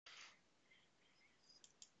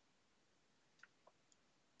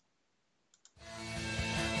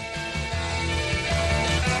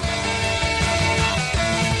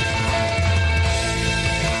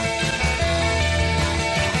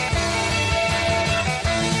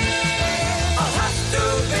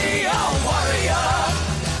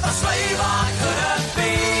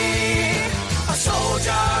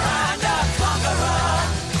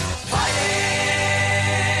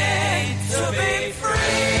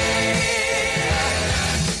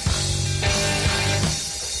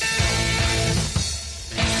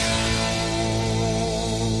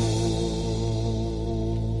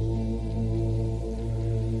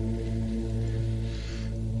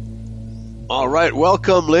All right,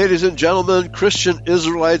 welcome, ladies and gentlemen, Christian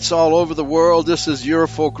Israelites all over the world. This is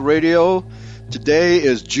Eurofolk Radio. Today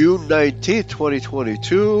is June 19th,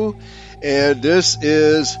 2022, and this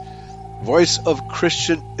is Voice of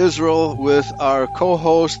Christian Israel with our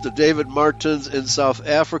co-host, David Martins in South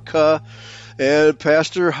Africa. And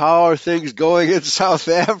Pastor, how are things going in South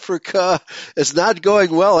Africa? It's not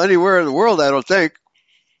going well anywhere in the world, I don't think.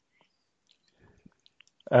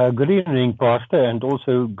 Good evening, Pastor, and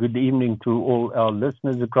also good evening to all our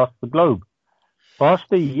listeners across the globe.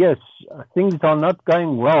 Pastor, yes, things are not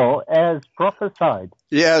going well as prophesied.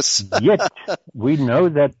 Yes. Yet we know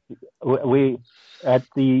that in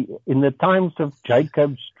the times of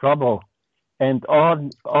Jacob's trouble, and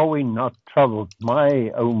are we not troubled?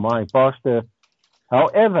 My, oh my, Pastor.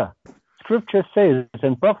 However, Scripture says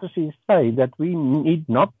and prophecies say that we need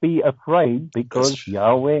not be afraid because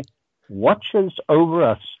Yahweh watches over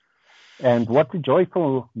us. And what a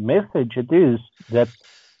joyful message it is that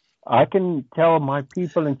I can tell my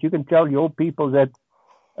people and you can tell your people that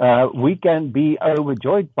we can be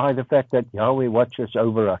overjoyed by the fact that Yahweh watches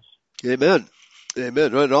over us. Amen.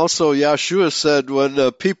 Amen. And also Yeshua said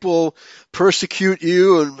when people persecute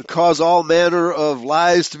you and cause all manner of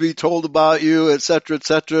lies to be told about you,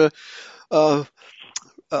 etc.,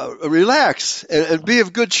 relax and be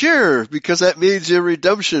of good cheer, because that means your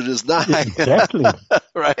redemption is nigh. Exactly.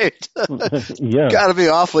 Right? Yeah. Got to be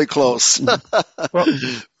awfully close. Well,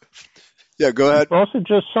 yeah, go ahead. Also,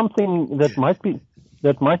 just something that might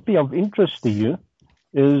be of interest to you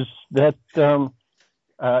is that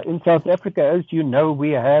in South Africa, as you know,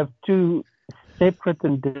 we have two separate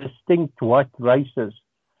and distinct white races.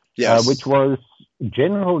 Yes. Which was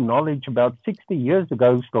general knowledge about 60 years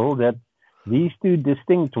ago still, that these two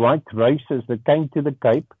distinct white races that came to the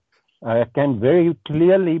Cape can very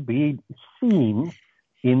clearly be seen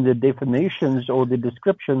in the definitions or the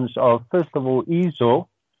descriptions of, first of all, Esau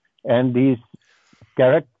and his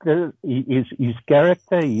character, his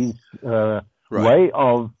way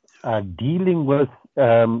of dealing with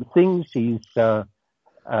things, his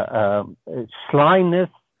slyness,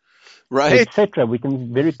 right, etc. We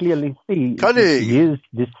can very clearly see Cunning. His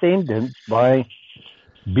descendants by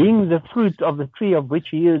being the fruit of the tree of which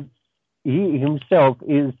he himself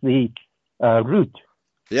is the root.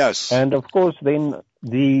 Yes. And of course, then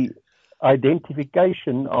the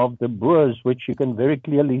identification of the Boers, which you can very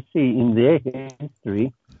clearly see in their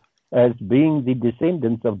history as being the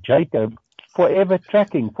descendants of Jacob, forever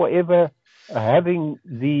tracking, forever having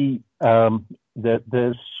the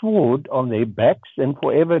sword on their backs and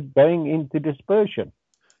forever going into dispersion.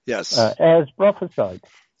 Yes. As prophesied.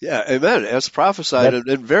 Yeah, amen. As prophesied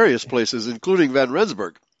in various places, including Van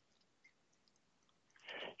Rensburg.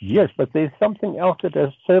 Yes, but there's something else that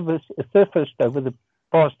has surfaced over the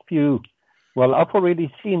past few. Well, I've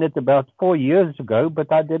already seen it about 4 years ago,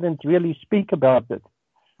 but I didn't really speak about it.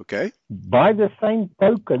 Okay. By the same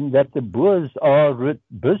token that the Boers are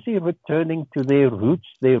busy returning to their roots,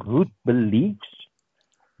 their root beliefs,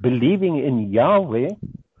 believing in Yahweh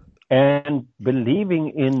and believing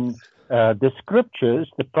in the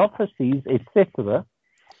scriptures, the prophecies, etc.,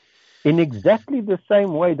 in exactly the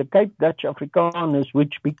same way the Cape Dutch Afrikaners,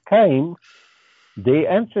 which became,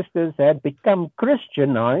 their ancestors had become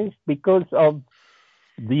Christianized because of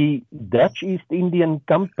the Dutch East Indian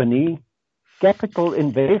Company capital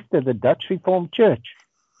investor, the Dutch Reformed Church.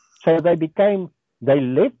 So they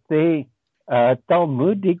left their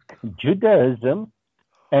Talmudic Judaism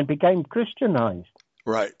and became Christianized.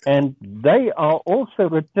 Right. And they are also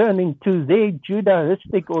returning to their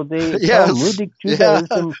Judaistic or their Talmudic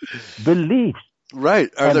Judaism beliefs. Right.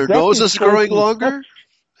 Are their noses growing longer?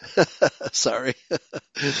 Sorry.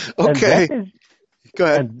 Okay. Go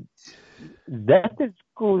ahead. And that is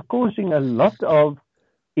causing a lot of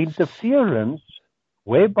interference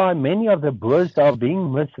whereby many of the Boers are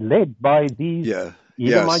being misled by these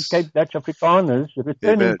Edomite Cape Dutch Afrikaners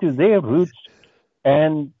returning to their roots,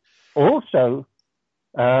 and also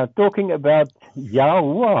talking about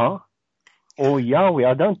Yahweh or Yahweh.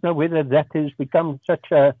 I don't know whether that has become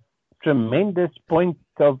such a tremendous point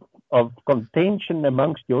of contention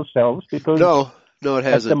amongst yourselves, because no, it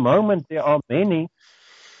hasn't. At the moment there are many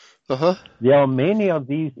of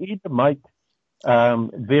these Edomite,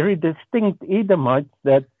 very distinct Edomites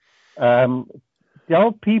that tell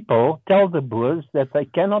the Boers that they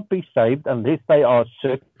cannot be saved unless they are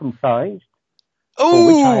circumcised.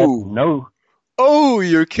 Oh,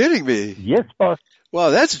 you're kidding me. Yes, Pastor. Wow,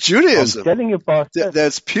 that's Judaism. I'm telling you, Pastor.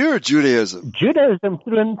 That's pure Judaism. Judaism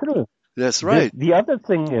through and through. That's right. The other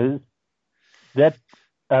thing is that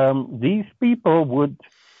these people would,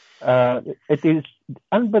 it is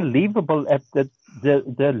unbelievable at the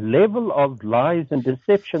level of lies and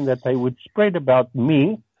deception that they would spread about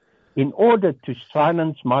me in order to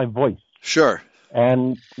silence my voice. Sure.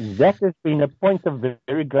 And that has been a point of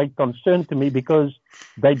very great concern to me, because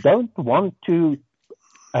they don't want to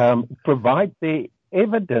provide their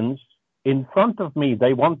evidence in front of me.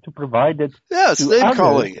 They want to provide it to others,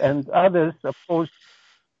 calling. and others, of course.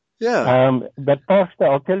 Yeah. But Pastor,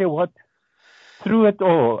 I'll tell you what, through it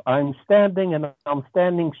all, I'm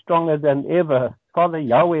standing stronger than ever. Father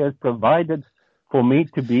Yahweh has provided for me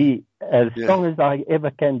to be as strong as I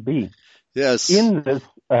ever can be. Yes. In this,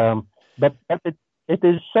 but it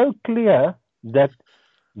is so clear that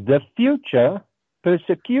the future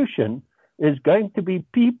persecution is going to be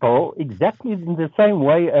people exactly in the same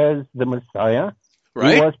way as the Messiah,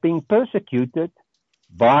 right, who was being persecuted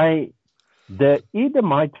by the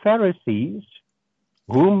Edomite Pharisees,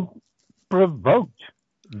 whom provoked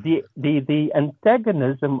the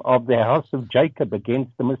antagonism of the house of Jacob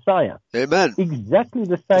against the Messiah. Amen. Exactly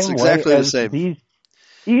the same way as these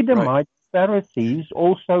Edomite Pharisees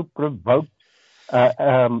also provoked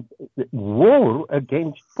war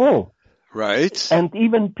against Paul. Right. And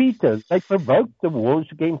even Peter, they provoked the wars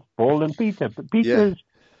against Paul and Peter. But Peter's,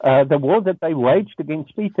 the war that they waged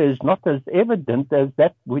against Peter is not as evident as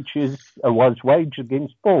that which was waged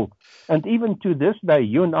against Paul. And even to this day,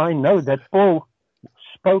 you and I know that Paul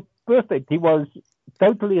spoke perfect. He was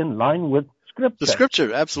totally in line with Scripture. The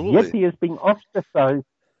Scripture, absolutely. Yet he is being ostracized.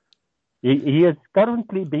 He is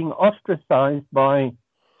currently being ostracized by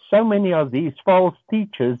so many of these false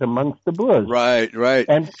teachers amongst the Boers. Right, right.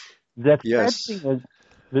 And the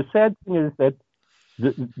sad thing is that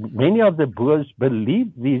many of the Boers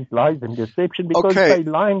believe these lies and deception because they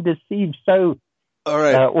lie and deceive so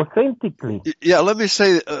authentically. Yeah, let me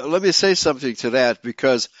say something to that,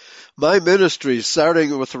 because my ministry,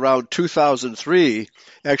 starting with around 2003,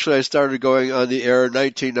 actually I started going on the air in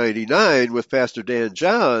 1999 with Pastor Dan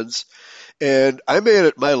Johns, and I made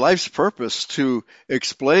it my life's purpose to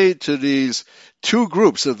explain to these two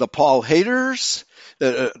groups of the Paul haters,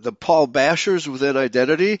 the Paul bashers within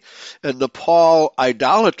identity, and the Paul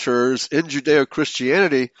idolaters in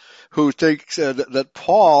Judeo-Christianity, who think that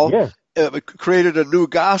Paul created a new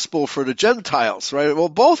gospel for the Gentiles, right? Well,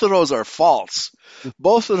 both of those are false.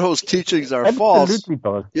 Both of those teachings are false. Absolutely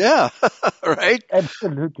false. Yeah, right?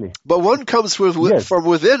 Absolutely. But one comes from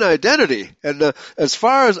within identity. And as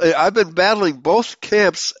far as I've been battling both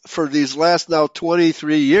camps for these last now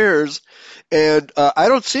 23 years, and I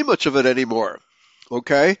don't see much of it anymore.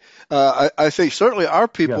 Okay? I think certainly our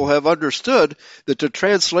people have understood that the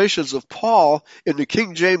translations of Paul in the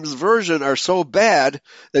King James Version are so bad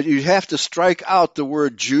that you have to strike out the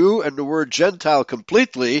word Jew and the word Gentile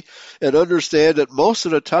completely and understand that most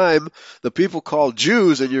of the time the people called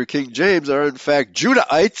Jews in your King James are in fact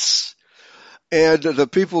Judahites, and the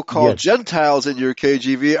people called Gentiles in your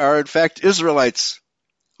KJV are in fact Israelites.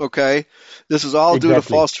 Okay? This is all due to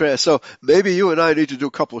false So maybe you and I need to do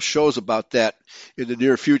a couple of shows about that in the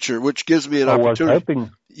near future, which gives me an opportunity.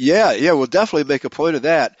 Yeah, we'll definitely make a point of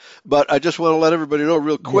that. But I just want to let everybody know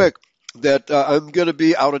real quick that I'm going to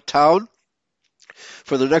be out of town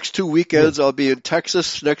for the next 2 weekends. I'll be in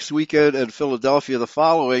Texas next weekend and Philadelphia the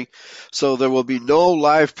following. So there will be no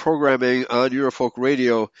live programming on Eurofolk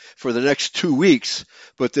Radio for the next 2 weeks.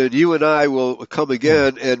 But then you and I will come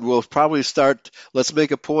again, and we'll probably let's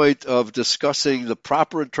make a point of discussing the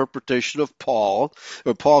proper interpretation of Paul,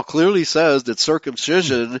 where Paul clearly says that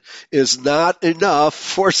circumcision is not enough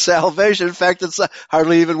for salvation. In fact, it's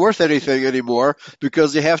hardly even worth anything anymore,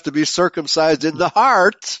 because you have to be circumcised in the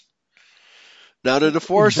heart, not in the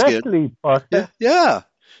foreskin. Exactly, Pastor.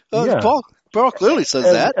 Paul clearly says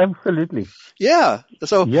that. Absolutely. Yeah.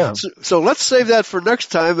 So let's save that for next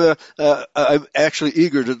time. I'm actually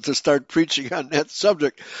eager to start preaching on that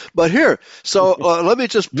subject. But here, let me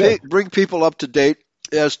just bring people up to date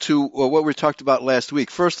as to what we talked about last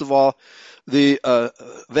week. First of all, the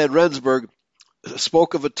Van Rensburg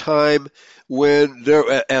spoke of a time when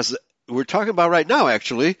as we're talking about right now,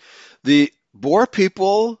 actually, the Boer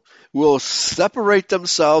people will separate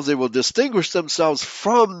themselves, they will distinguish themselves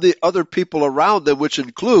from the other people around them, which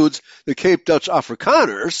includes the Cape Dutch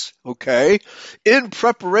Afrikaners, in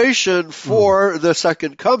preparation for the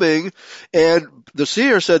second coming. And the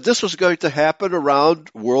seer said this was going to happen around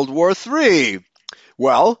World War III.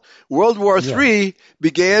 Well, World War III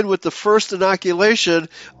began with the first inoculation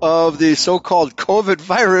of the so-called COVID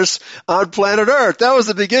virus on planet Earth. That was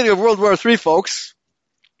the beginning of World War III, folks.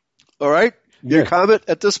 All right? Your comment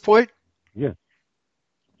at this point? Yes.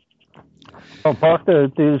 Well, Pastor,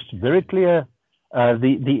 it is very clear.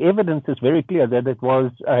 The evidence is very clear that it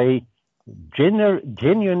was a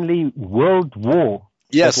genuinely world war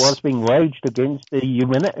Yes. that was being waged against the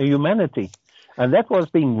humanity. And that was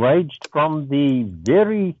being waged from the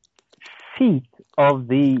very feet of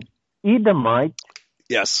the Edomite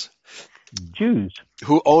Yes. Jews.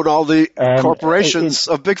 Who own all the corporations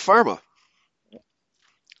of Big Pharma.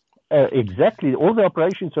 Exactly. All the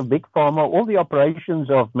operations of Big Pharma, all the operations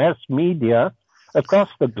of mass media across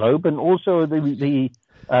the globe, and also the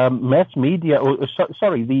mass media,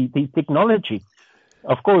 the technology.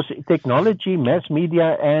 Of course, technology, mass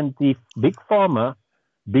media, and the Big Pharma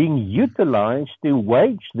being utilized to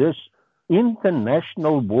wage this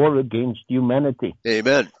international war against humanity.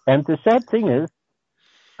 Amen. And the sad thing is,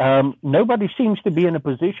 nobody seems to be in a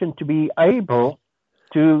position to be able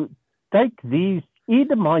to take these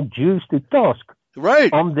Edomite Jews to task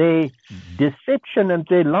on their deception and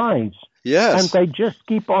their lies. Yes. And they just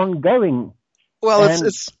keep on going. Well, and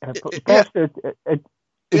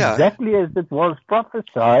exactly as it was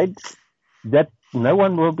prophesied, that no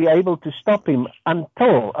one will be able to stop him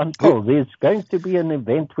until there's going to be an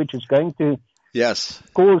event which is going to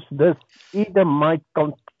cause this Edomite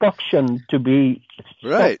concoction to be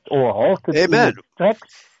stopped or halted in its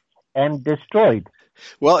tracks and destroyed.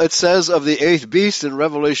 Well, it says of the eighth beast in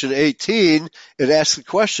Revelation 18, it asks the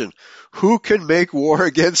question, who can make war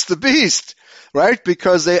against the beast? Right?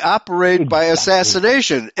 Because they operate by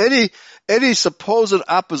assassination. Any supposed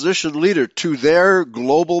opposition leader to their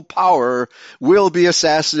global power will be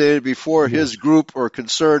assassinated before his group or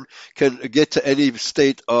concern can get to any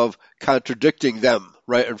state of contradicting them,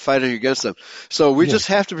 right, and fighting against them. So we just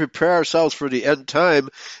have to prepare ourselves for the end time,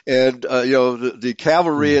 and the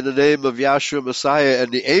cavalry in the name of Yahshua Messiah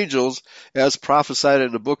and the angels, as prophesied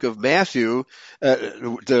in the book of Matthew,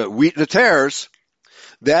 the wheat and the tares.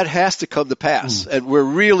 That has to come to pass, and we're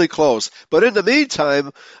really close. But in the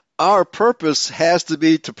meantime, our purpose has to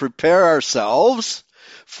be to prepare ourselves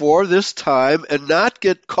for this time and not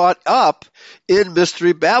get caught up in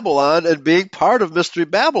Mystery Babylon and being part of Mystery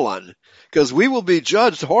Babylon, because we will be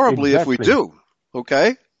judged horribly if we do.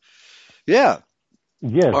 Okay? Yeah.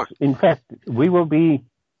 Yes. In fact, we will be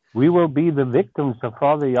the victims of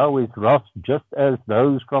Father Yahweh's wrath, just as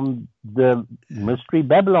those from the Mystery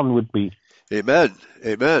Babylon would be. Amen.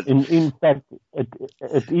 Amen. In fact,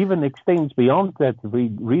 it even extends beyond that.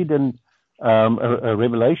 We read in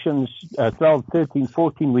Revelations 12, 13,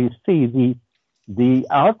 14, we see the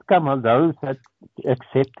outcome of those that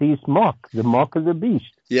accept his mark, the mark of the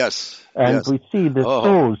beast. Yes. And we see the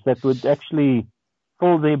sores that would actually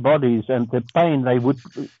fill their bodies, and the pain, they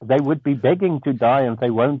would be begging to die, and they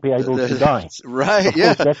won't be able to die. Right. Of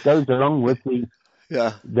course, that goes along with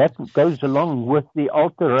that goes along with the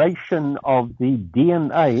alteration of the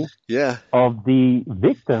DNA of the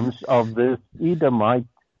victims of this Edomite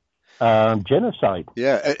genocide.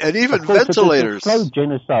 Yeah, and even ventilators. Slow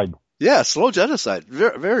genocide. Yeah, slow genocide.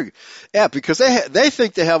 Very, very. Yeah, because they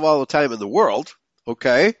think they have all the time in the world.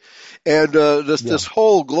 Okay, and this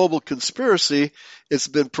whole global conspiracy, it's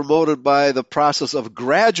been promoted by the process of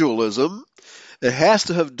gradualism. It has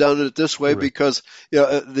to have done it this way because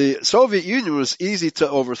the Soviet Union was easy to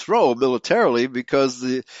overthrow militarily because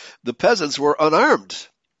the peasants were unarmed.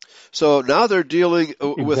 So now they're dealing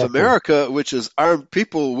with America, which is armed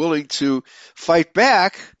people willing to fight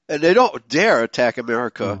back, and they don't dare attack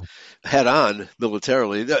America head on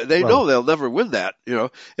militarily. They know they'll never win that, and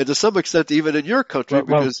to some extent even in your country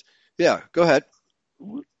because go ahead.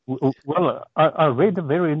 Well, I read a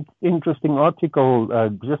very interesting article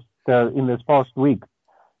just in this past week,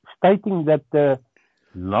 stating that the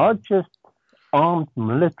largest armed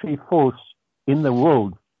military force in the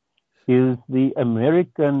world is the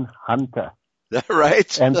American hunter.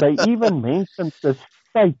 Right. And they even mentioned the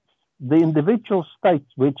states, the individual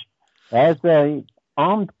states, which has a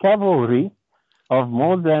armed cavalry of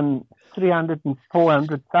more than 300 and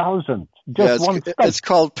 400,000. Just one state. It's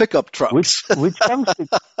called pickup trucks. Which comes to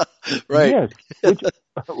right. Yes,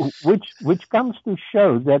 which comes to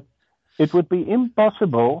show that it would be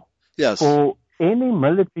impossible for any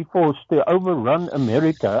military force to overrun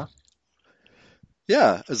America.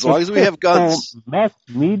 Yeah, as long as we have guns. Mass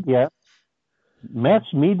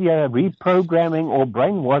media reprogramming or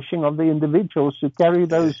brainwashing of the individuals to carry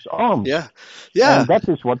those arms. Yeah. And that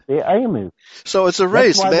is what their aim is. So it's a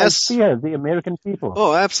race. That's why they fear the American people.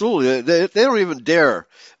 Oh, absolutely. They don't even dare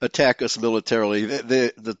attack us militarily.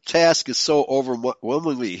 The task is so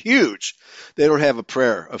overwhelmingly huge. They don't have a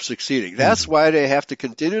prayer of succeeding. That's why they have to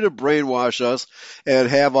continue to brainwash us and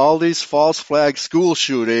have all these false flag school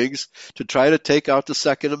shootings to try to take out the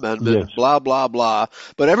Second Amendment, blah, blah, blah.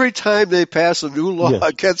 But every time they pass a new law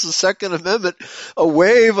against the Second Amendment, a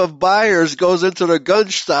wave of buyers goes into the gun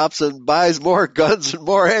shops and buys more guns and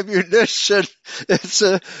more ammunition.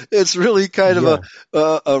 It's really kind of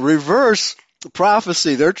a reverse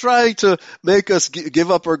prophecy. They're trying to make us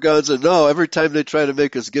give up our guns, and no, every time they try to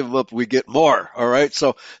make us give them up, we get more. All right,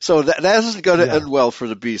 so that isn't going to end well for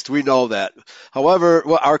the beast. We know that. However,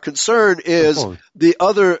 our concern is the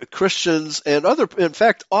other Christians and in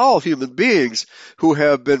fact, all human beings who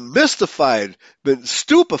have been mystified, been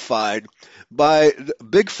stupefied by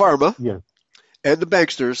big pharma and the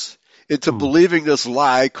banksters into believing this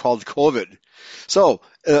lie called COVID. So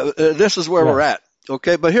this is where we're at.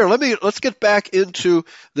 Okay, but here, let's get back into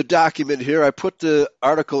the document here. I put the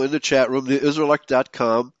article in the chat room,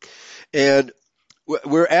 theisraelite.com, and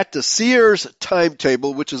we're at the Seer's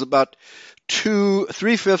timetable, which is about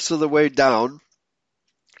 3/5 of the way down.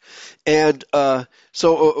 And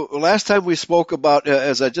so last time we spoke about,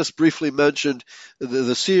 as I just briefly mentioned,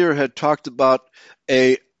 the Seer had talked about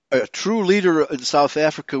a true leader in South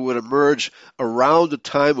Africa would emerge around the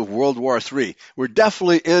time of World War III. We're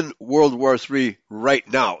definitely in World War III right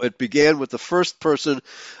now. It began with the first person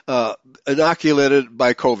inoculated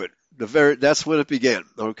by COVID. That's when it began,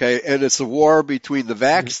 okay? And it's a war between the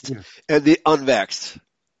vaxxed and the unvaxxed.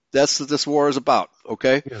 That's what this war is about,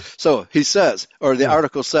 okay? So he says, or the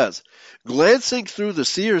article says, glancing through the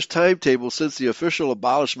Seer's timetable since the official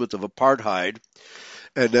abolishment of apartheid,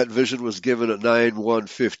 and that vision was given at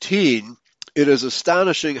 9/1/15, it is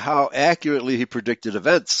astonishing how accurately he predicted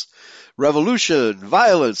events. Revolution,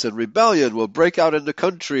 violence, and rebellion will break out in the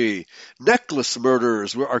country. Necklace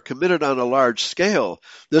murders are committed on a large scale.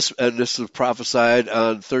 This was prophesied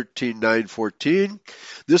on 13/9/14.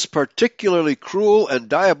 This particularly cruel and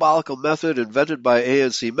diabolical method invented by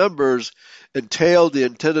ANC members entailed the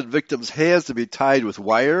intended victim's hands to be tied with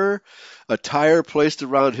wire, a tire placed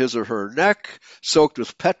around his or her neck, soaked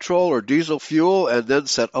with petrol or diesel fuel, and then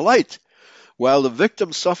set alight. While the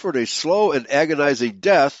victim suffered a slow and agonizing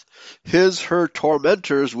death, her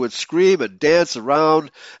tormentors would scream and dance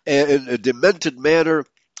around in a demented manner,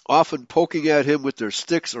 often poking at him with their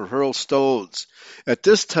sticks or hurl stones. At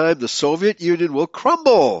this time, the Soviet Union will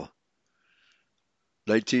crumble.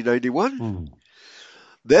 1991.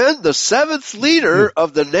 Then the seventh leader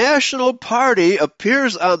of the National Party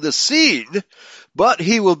appears on the scene, but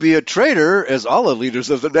he will be a traitor, as all the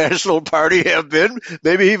leaders of the National Party have been,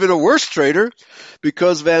 maybe even a worse traitor,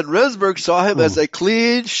 because Van Rensburg saw him as a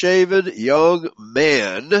clean-shaven young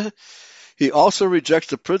man. He also rejects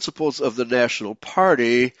the principles of the National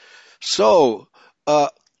Party. So,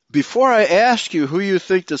 before I ask you who you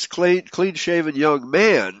think this clean-shaven young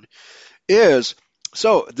man is,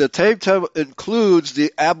 so the timetable includes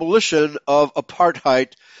the abolition of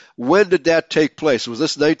apartheid. When did that take place? Was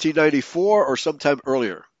this 1994 or sometime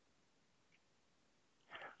earlier?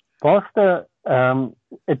 Pastor,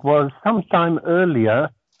 it was sometime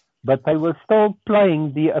earlier, but they were still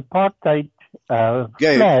playing the apartheid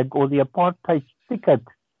flag or the apartheid ticket.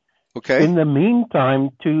 Okay. In the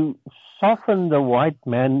meantime, to soften the white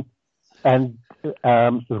man and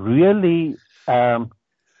really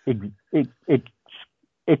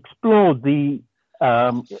explore the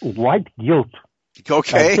white guilt.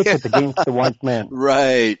 Okay. Against the white man.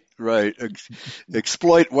 Right.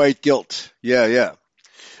 Exploit white guilt. Yeah.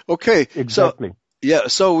 Okay. Exactly.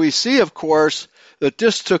 So we see, of course, that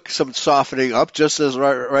this took some softening up, just as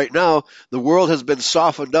right now the world has been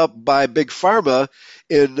softened up by Big Pharma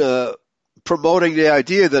in promoting the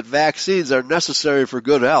idea that vaccines are necessary for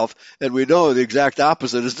good health, and we know the exact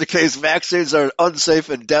opposite is the case. Vaccines are unsafe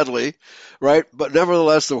and deadly, right? But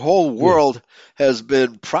nevertheless, the whole world has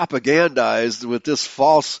been propagandized with this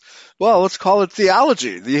false, well, let's call it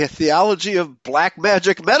theology, the theology of black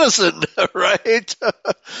magic medicine, right?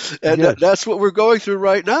 And that's what we're going through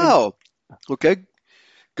right now. Okay,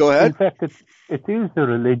 go ahead. In fact, it is a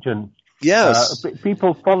religion. Yes.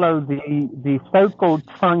 People follow the so-called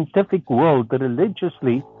scientific world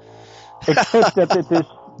religiously, except that it is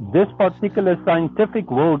this particular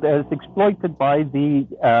scientific world, as exploited by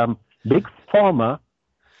the big pharma,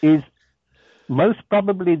 is most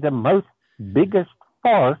probably the biggest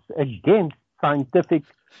farce against scientific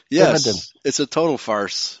evidence. It's a total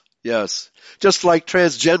farce. Yes. Just like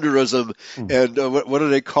transgenderism and what do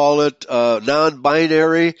they call it?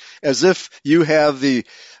 Non-binary, as if you have the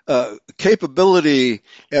capability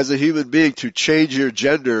as a human being to change your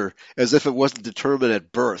gender as if it wasn't determined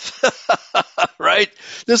at birth. Right?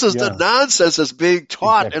 This is the nonsense that's being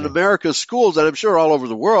taught in America's schools, and I'm sure all over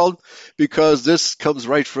the world, because this comes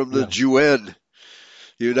right from the UN,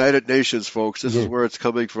 the United Nations, folks. This is where it's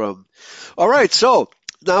coming from. All right, so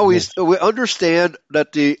Now we understand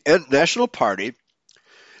that the National Party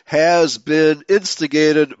has been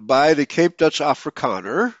instigated by the Cape Dutch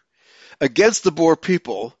Afrikaner against the Boer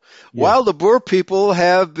people, while the Boer people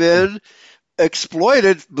have been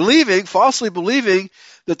exploited, falsely believing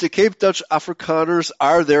that the Cape Dutch Afrikaners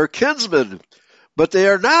are their kinsmen, but they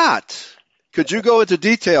are not. Could you go into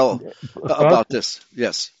detail about this?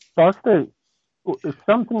 Yes. Pastor,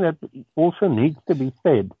 something that also needs to be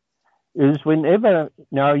said is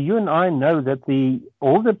now you and I know that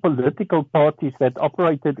all the political parties that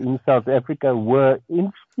operated in South Africa were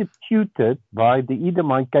instituted by the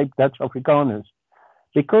Edomite Cape Dutch Afrikaners,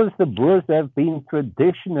 because the Boers have been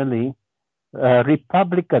traditionally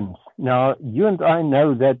Republicans. Now, you and I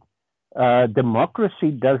know that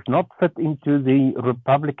democracy does not fit into the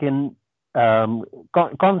Republican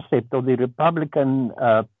concept or the Republican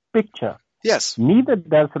picture. Yes. Neither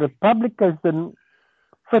does republicanism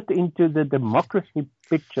fit into the democracy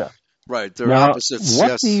picture. Right, they're opposites.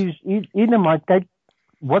 What these Edomite Cape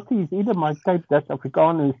Dutch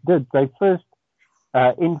Afrikaners did, they first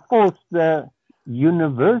enforced the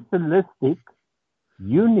universalistic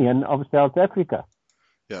union of South Africa.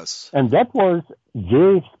 Yes. And that was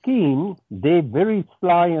their scheme, their very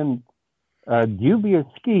sly and dubious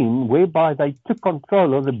scheme, whereby they took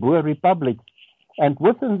control of the Boer republics. And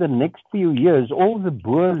within the next few years, all the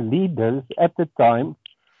Boer leaders at the time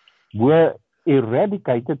were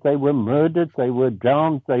eradicated. They were murdered, they were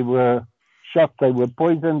drowned, they were shot, they were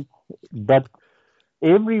poisoned. But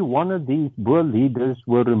every one of these Boer leaders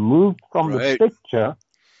were removed from the picture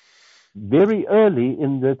very early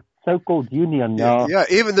in the so-called union. Now,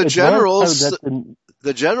 even the generals,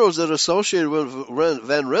 the generals that associated with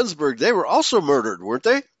Van Rensburg, they were also murdered, weren't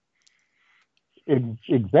they?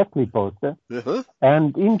 Exactly, Pastor.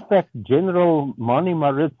 And in fact, General Mani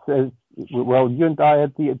Maritz, you and I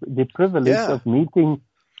had the privilege of meeting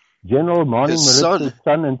General Mani Maritz's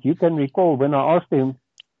son, and you can recall when I asked him,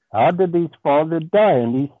 how did his father die?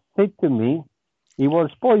 And he said to me, he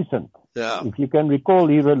was poisoned. Yeah. If you can recall,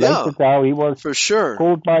 he related how he was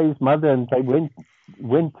called by his mother, and they went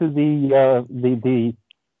to the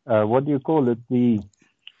what do you call it?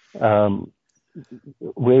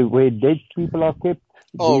 Where dead people are kept.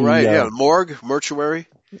 Morgue, mortuary.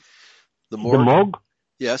 The morgue.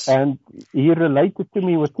 Yes. And he related to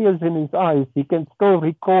me with tears in his eyes. He can still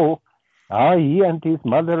recall how he and his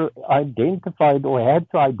mother identified or had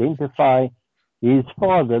to identify his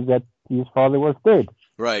father, that his father was dead.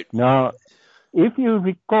 Right. Now, if you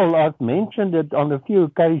recall, I've mentioned it on a few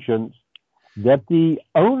occasions that the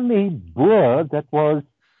only Boer that was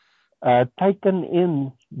taken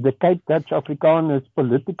in the Cape Dutch Afrikaners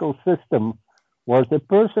political system was a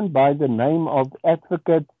person by the name of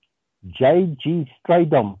Advocate J.G.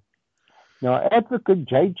 Strydom. Now, Advocate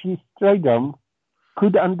J.G. Strydom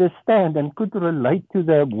could understand and could relate to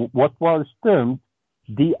what was termed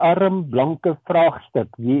the arm blanke vraagstuk,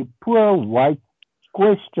 the poor white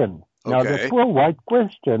question. Now, the poor white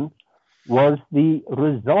question was the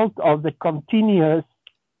result of the continuous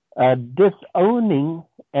disowning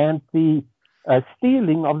and the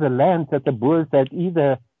stealing of the land that the Boers had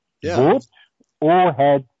either bought or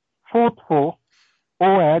had fought for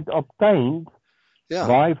or had obtained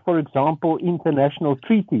by, for example, international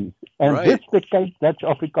treaties. And this the Cape Dutch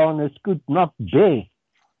Afrikaners could not bear.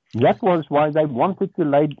 That was why they wanted to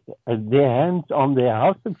lay their hands on their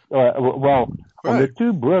house of, on the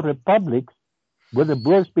two Boer republics, with the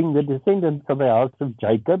Boers being the descendants of the house of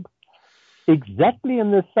Jacob, exactly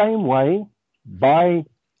in the same way by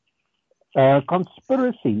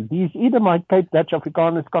conspiracy. These Edomite Cape Dutch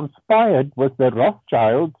Afrikaners conspired with the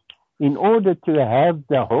Rothschilds in order to have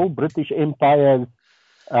the whole British Empire's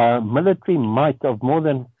military might of more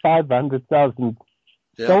than 500,000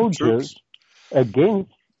 soldiers against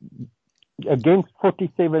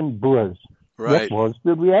 47 Boers. Right. That was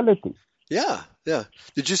the reality. Yeah.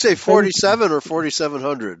 Did you say 47 or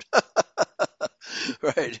 4,700?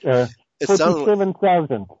 Right.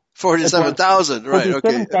 47,000. 47,000, right,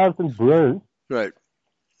 47,000 Boers. Right.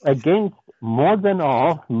 Against more than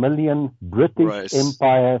 500,000 British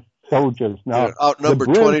Empire soldiers. Now,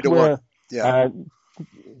 outnumbered 20 to 1.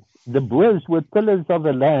 The Boers were tillers of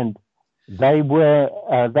the land. They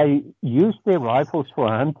used their rifles for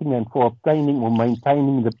hunting and for obtaining or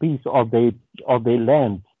maintaining the peace of their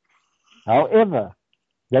land. However,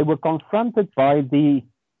 they were confronted by the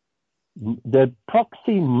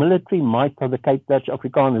proxy military might of the Cape Dutch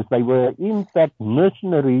Afrikaners. They were in fact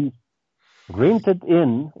mercenaries rented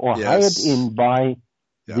in or hired in by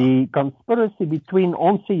the conspiracy between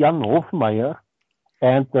Onze Jan Hofmeyer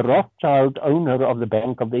and the Rothschild owner of the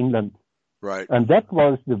Bank of England. Right. And that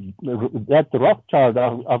was that Rothschild.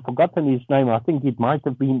 I've forgotten his name. I think it might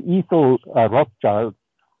have been Ethel Rothschild.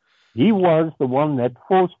 He was the one that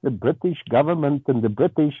forced the British government and the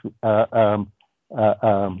British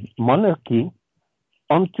monarchy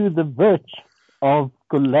onto the verge of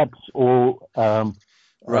collapse or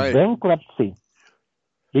bankruptcy,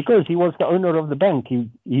 because he was the owner of the bank.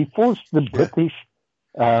 He forced the British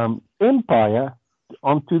Empire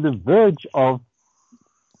onto the verge of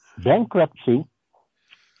bankruptcy,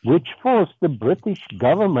 which forced the British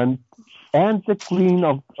government and the Queen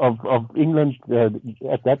of England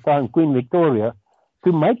at that time, Queen Victoria,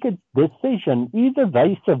 to make a decision. Either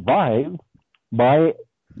they survive by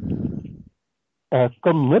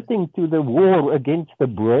committing to the war against the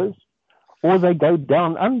Boers, or they go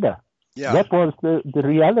down under. Yeah. That was the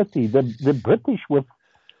reality. The British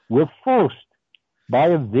were forced by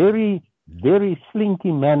a very, very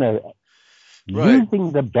slinky manner,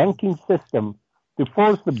 using the banking system to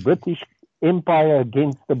force the British Empire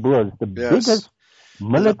against the Boers, the biggest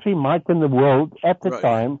military might in the world at the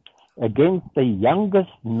time, against the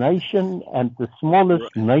youngest nation and the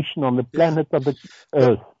smallest nation on the planet of the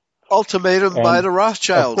earth. Ultimatum by the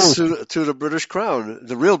Rothschilds to the British Crown,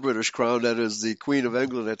 the real British Crown, that is the Queen of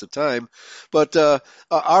England at the time. But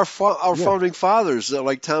our founding fathers,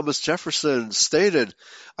 like Thomas Jefferson, stated,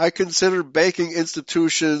 "I consider banking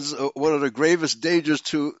institutions one of the gravest dangers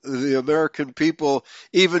to the American people,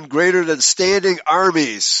 even greater than standing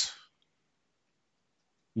armies."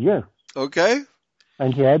 Yes. Okay?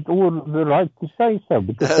 And he had all the right to say so,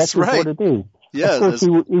 because that's what it is. Yes. Of course,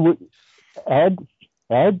 he would,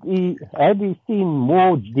 had he seen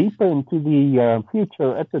more deeper into the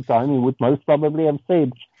future at the time, he would most probably have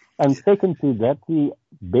said, and second to that, the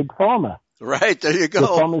big pharma. Right, there you go. The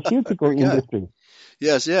pharmaceutical industry.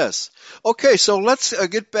 Yes. Okay, so let's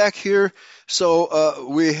get back here. So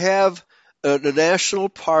we have the National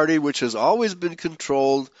Party, which has always been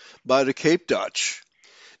controlled by the Cape Dutch,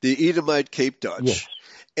 the Edomite Cape Dutch. Yes.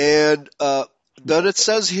 And then it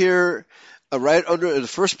says here, right under the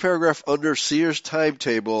first paragraph under Sears'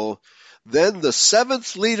 timetable, then the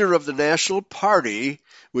seventh leader of the National Party,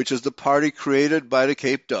 which is the party created by the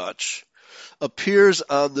Cape Dutch, appears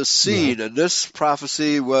on the scene. And this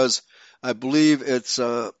prophecy was, I believe it's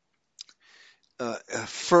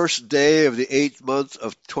first day of the 8th month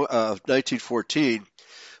of 1914.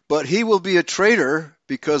 But he will be a traitor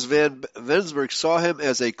because Rensburg saw him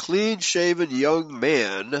as a clean-shaven young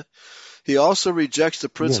man. He also rejects the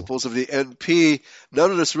principles of the NP.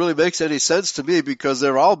 None of this really makes any sense to me because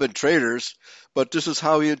they've all been traitors, but this is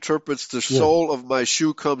how he interprets the sole of my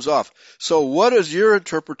shoe comes off. So what is your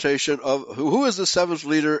interpretation of who is the seventh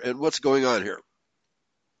leader and what's going on here?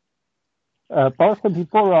 Pastor,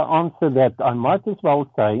 before I answer that, I might as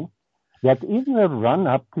well say that in the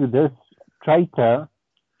run-up to this traitor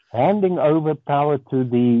handing over power to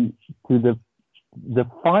the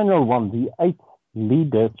final one, the eighth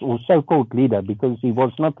leader, or so-called leader, because he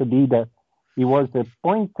was not a leader, he was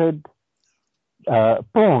appointed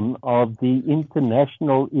pawn of the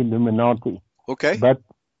international Illuminati. Okay. But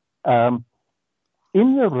in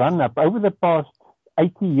the run-up, over the past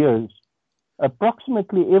 80 years,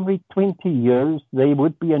 approximately every 20 years, there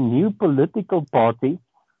would be a new political party.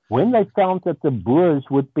 When they found that the Boers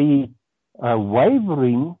would be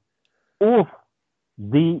wavering off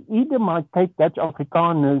the Edomite Cape Dutch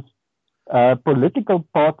Afrikaners political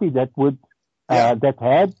party that would that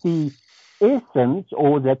had the essence,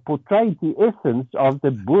 or that portrayed the essence of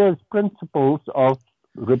the Boers' principles of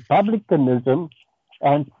republicanism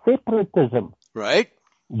and separatism. Right.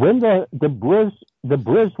 When the Boers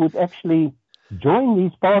would actually join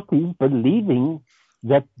these parties, believing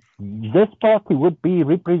that this party would be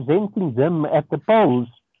representing them at the polls,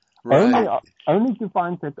 only to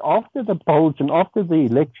find that after the polls and after the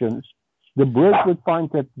elections, the Boers would find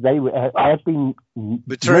that they have been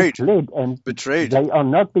misled and betrayed. They are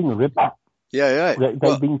not being ripped.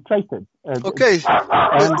 They've been traited. Okay.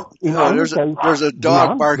 There's a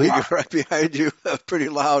dog barking right behind you, pretty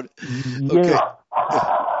loud. Okay.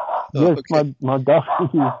 Yes, my dog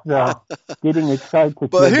is getting excited.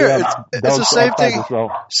 But here, it's the same thing.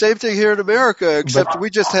 Same thing here in America, except we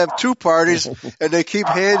just have two parties, and they keep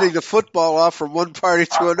handing the football off from one party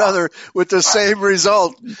to another with the same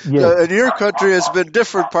result. In your country, it's been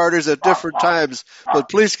different parties at different times. But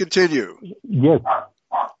please continue. Yes.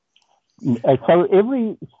 So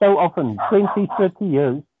so often, 20, 30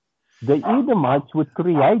 years, the Edomites would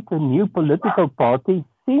create a new political party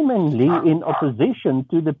seemingly in opposition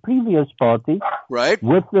to the previous party,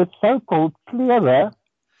 with the so-called clearer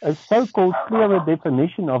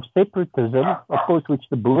definition of separatism, of course, which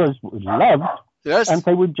the Boers loved, Yes. And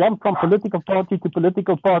they would jump from political party to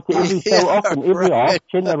political party every so often, every half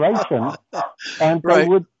generation. And they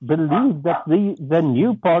would believe that the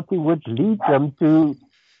new party would lead them to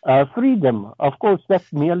freedom. Of course, that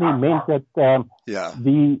merely meant that the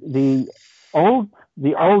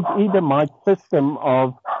old Edomite system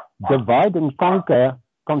of divide and conquer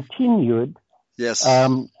continued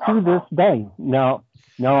to this day. Now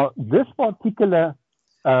this particular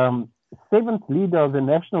seventh leader of the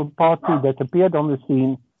National Party that appeared on the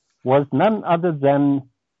scene was none other than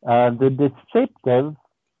the deceptive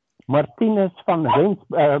Martinus van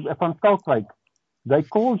Skalkwyk. They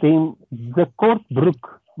called him the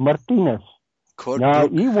Kortbroek Martinus. Now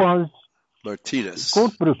he was Martinus.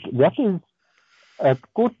 Kortbroek. That is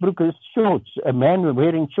Kortbroek is shorts, a man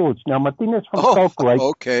wearing shorts. Now Martinus van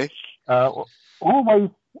Skalkwyk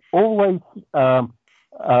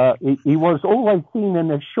he was always seen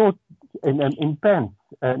in a short in pants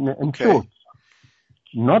and shorts,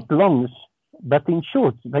 not longs, but in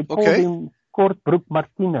shorts. They called him Kortbroek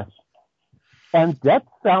Martinus, and that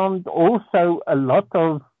found also a lot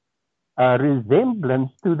of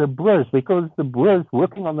resemblance to the Boers, because the Boers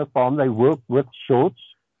working on the farm, they worked with shorts,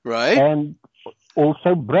 and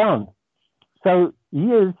also brown. So he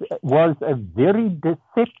was a very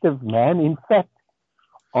deceptive man. In fact,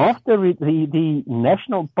 after the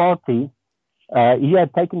National Party, he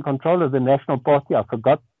had taken control of the National Party. I've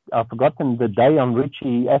forgotten the day on which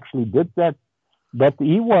he actually did that, but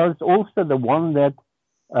he was also the one that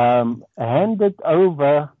handed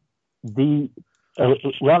over he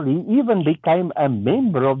even became a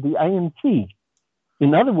member of the ANC.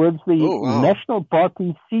 In other words, the National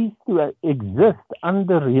Party ceased to exist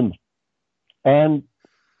under him, and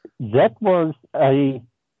that was a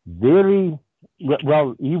very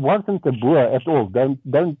he wasn't a Boer at all.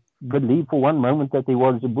 Don't believe for one moment that he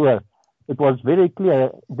was a Boer. It was very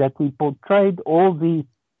clear that he portrayed all the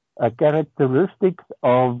characteristics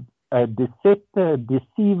of a deceptor, a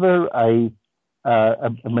deceiver, a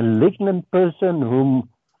malignant person whom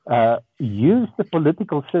used the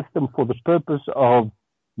political system for the purpose of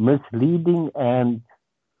misleading and,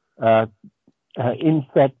 in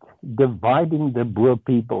fact, dividing the Boer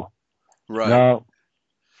people. Now,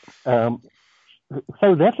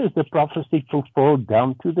 so that is the prophecy fulfilled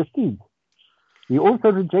down to the T. He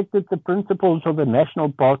also rejected the principles of the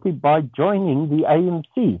National Party by joining the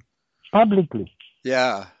ANC publicly.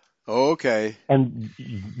 Yeah. Okay. And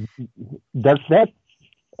does that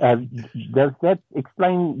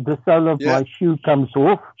explain the sole of my shoe comes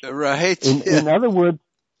off? Right. In other words,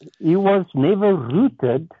 he was never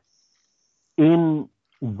rooted in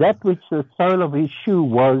that which the sole of his shoe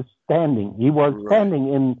was standing. He was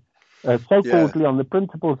standing in so-called on the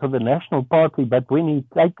principles of the National Party, but when he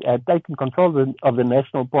had taken control of the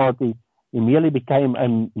National Party, he merely became a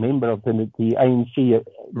member of the ANC,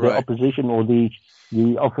 the opposition, or the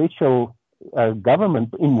official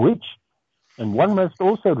government, in which, and one must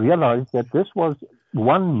also realize that this was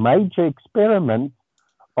one major experiment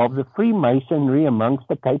of the Freemasonry amongst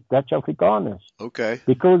the Cape Dutch Afrikaners. Okay.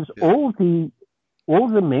 Because all the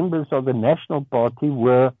members of the National Party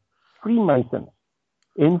were Freemasons.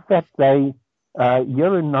 In fact, they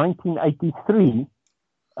here in 1983,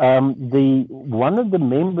 one of the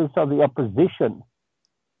members of the opposition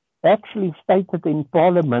actually stated in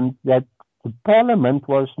Parliament that the Parliament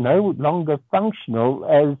was no longer functional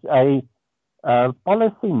as a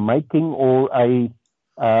policy making or a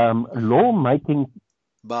law making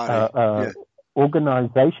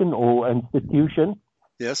organization or institution.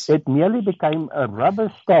 Yes. It merely became a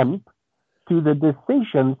rubber stamp to the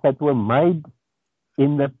decisions that were made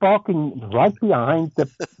in the parking right behind the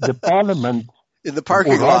Parliament. In the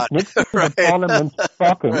parking lot. Next to the Parliament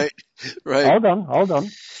parking. Right. Hold on.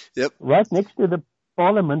 Yep. Right next to the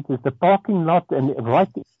Parliament is the parking lot, and right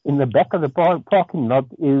in the back of the parking lot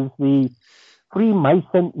is the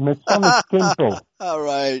Freemason Masonic Temple. All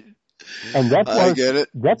right. And that I get it.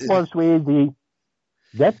 That was where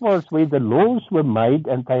the laws were made,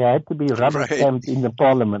 and they had to be rubber stamped in the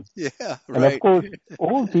Parliament. Yeah, right. And of course,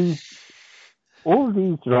 all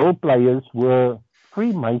these role players were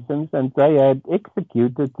Freemasons, and they had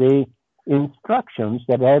executed their instructions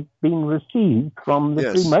that had been received from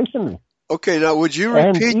the Freemasonry. Okay, now would you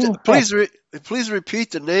repeat? Please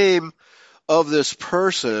repeat the name of this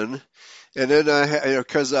person, and then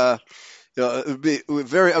because it would be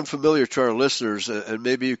very unfamiliar to our listeners, and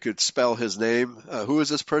maybe you could spell his name. Who is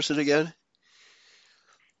this person again?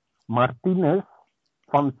 Martinus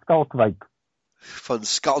van Skalkwyk. Van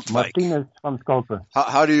Skalkwyk. Martinus van Skalkwyk.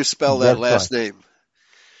 How do you spell that last name?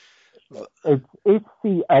 It's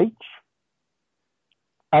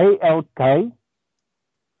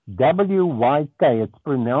W-Y-K. It's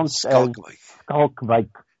pronounced as Skalkwijk.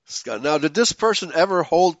 Now, did this person ever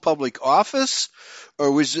hold public office,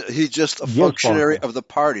 or was he just a functionary of the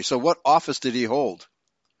party? So what office did he hold?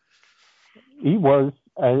 He was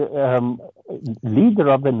leader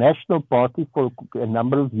of the National Party for a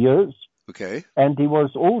number of years. Okay. And he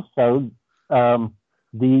was also I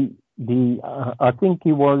think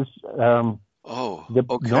he was not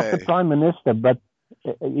the Prime Minister, but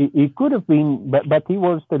he could have been, but he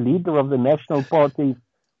was the leader of the National Party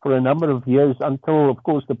for a number of years until, of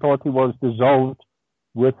course, the party was dissolved,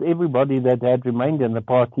 with everybody that had remained in the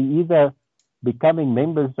party either becoming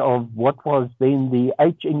members of what was then the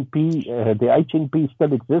HNP. The HNP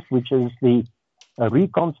still exists, which is the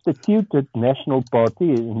reconstituted National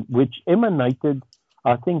Party, which emanated,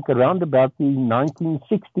 I think, around about the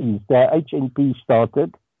 1960s. The HNP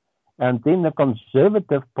started, and then the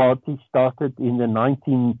Conservative Party started in the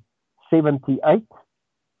 1978.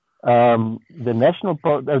 The National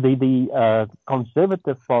Party, the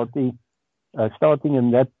Conservative Party, starting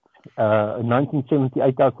in that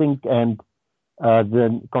 1978, I think, and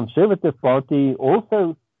the Conservative Party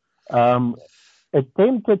also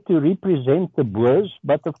attempted to represent the Boers,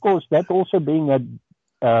 but of course, that also being a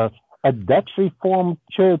Dutch Reformed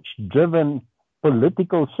Church-driven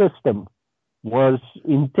political system, was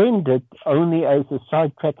intended only as a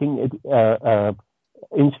sidetracking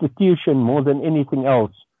institution more than anything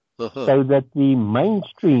else, so that the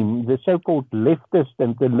mainstream, the so-called leftists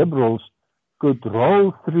and the liberals, could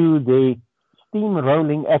roll through the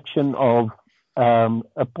steamrolling action of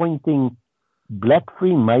appointing black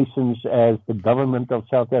Freemasons as the government of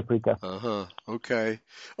South Africa. Okay.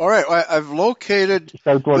 All right. I've located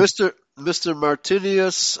Mr.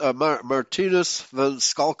 Martinus van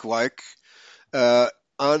Skalkwijk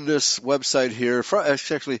on this website here.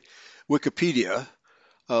 Actually, Wikipedia,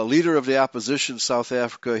 leader of the opposition, South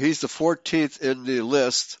Africa. He's the 14th in the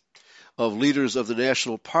list of leaders of the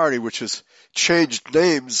National Party, which has changed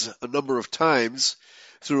names a number of times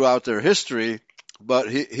throughout their history, but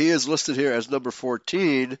he is listed here as number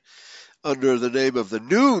 14 under the name of the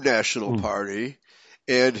New National Party,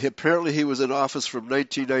 and apparently he was in office from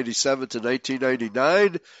 1997 to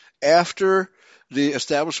 1999 after the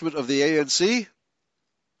establishment of the ANC.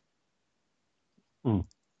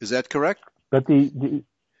 Is that correct? But the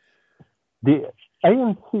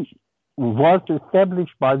ANC was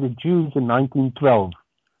established by the Jews in 1912.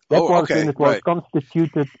 That was when it was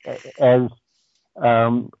constituted as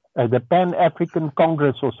the Pan-African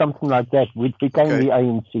Congress or something like that, which became the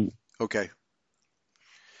ANC. Okay.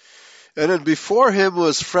 And then before him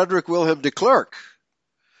was Frederick Wilhelm de Klerk.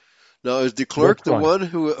 Now, is de Klerk the one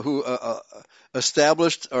who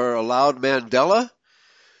established or allowed Mandela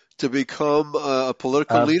to become a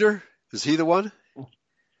political leader? Is he the one?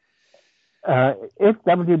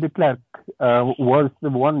 F.W. de Klerk was the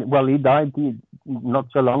one, well, he died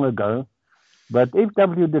not so long ago, but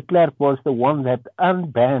F.W. de Klerk was the one that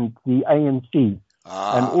unbanned the ANC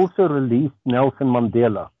and also released Nelson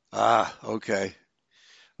Mandela. Okay.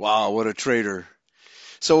 Wow, what a traitor.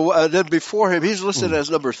 So then before him, he's listed as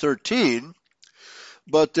number 13,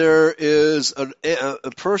 but there is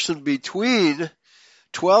a person between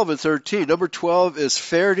 12 and 13. Number 12 is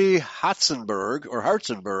Ferdi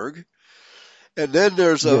Hartzenberg. And then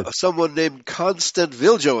there's someone named Constant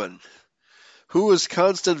Viljoen. Who is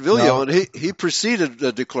Constant Viljoen? No. He preceded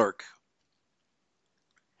de Klerk.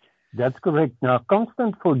 That's correct. Now,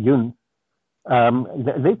 Constant Viljoen,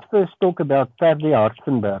 let's first talk about Ferdi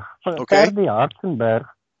Hartzenberg. Ferdi Hartzenberg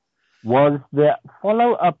was the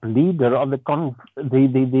follow-up leader of the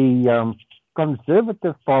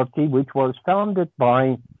Conservative Party, which was founded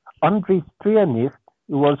by Andries Treachery,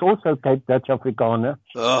 who was also Cape Dutch Afrikaner.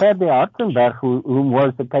 Ferdi Hartzenberg, who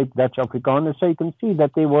was the Cape Dutch Afrikaner. So you can see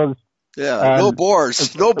that there was no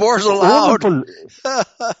Boers allowed.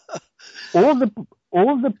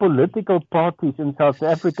 All the political parties in South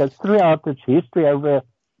Africa throughout its history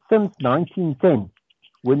since 1910,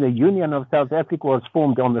 when the Union of South Africa was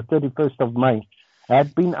formed on the 31st of May,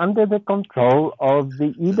 had been under the control of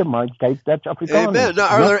the Edomite Cape Dutch Afrikaners. Amen. Now,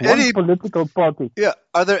 are there any political party? Yeah.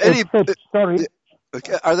 Are there any?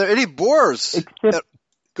 Are there any Boers?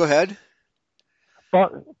 Go ahead.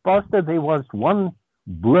 Pastor, there was one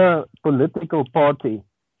Boer political party,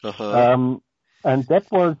 and that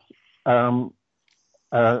was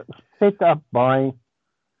set up by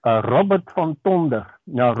Robert van Tonder.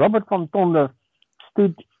 Now, Robert van Tonder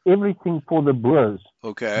stood everything for the Boers,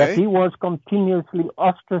 but he was continuously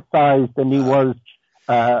ostracized and he was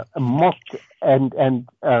mocked and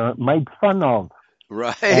made fun of.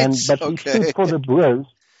 Right. But he stood for the Boers,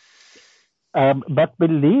 but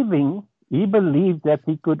believing he believed that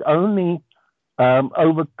he could only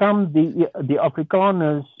overcome the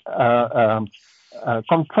Afrikaners'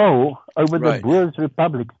 control over the Boers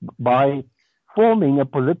republics by forming a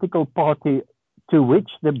political party to which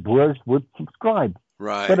the Boers would subscribe.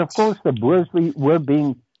 Right. But of course, the Boers were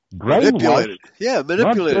being brainwashed,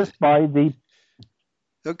 manipulated.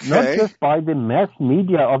 Not just by the mass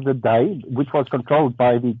media of the day, which was controlled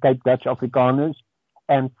by the Cape Dutch Afrikaners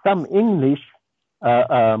and some English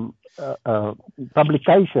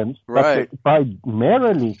publications, but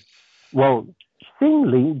primarily,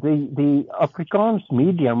 singly, the Afrikaans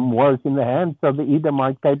medium was in the hands of the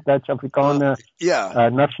Edomite Cape Dutch Afrikaner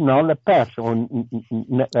Nationale Pers, or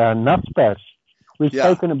NASPers. We've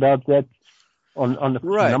spoken about that on a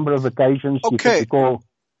number of occasions. You could recall.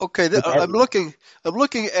 Okay, I'm looking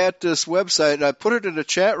at this website, and I put it in the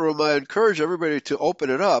chat room. I encourage everybody to open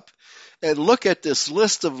it up and look at this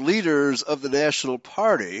list of leaders of the National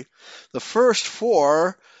Party. The first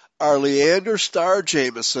four are Leander Starr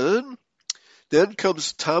Jameson, then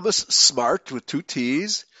comes Thomas Smart with 2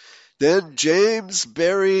 T's, then James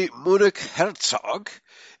Barry Munich Herzog,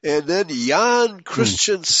 and then Jan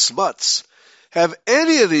Christian Smuts. Have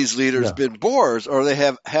any of these leaders been Boers, or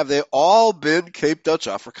have they all been Cape Dutch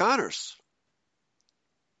Afrikaners?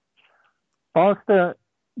 Pastor,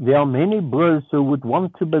 there are many Boers who would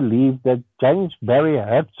want to believe that James Barry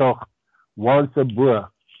Herzog was a Boer.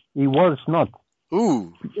 He was not.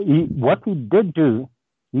 Ooh. What he did do,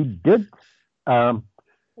 with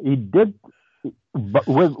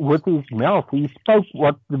his mouth, he spoke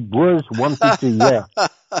what the Boers wanted to hear.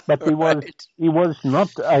 But he was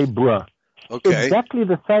not a Boer. Okay. Exactly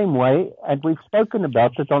the same way, and we've spoken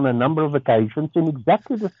about it on a number of occasions, in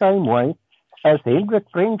exactly the same way as Hendrik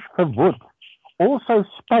French Verwoerd also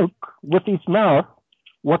spoke with his mouth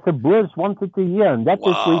what the Boers wanted to hear, and that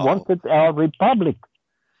is, we wanted our republic.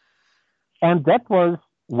 And that was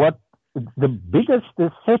what the biggest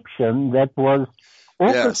deception that was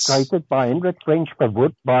orchestrated by Hendrik French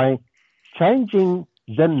Verwoerd by changing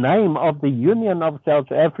the name of the Union of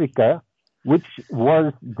South Africa, which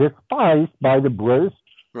was despised by the Boers,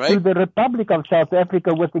 to the Republic of South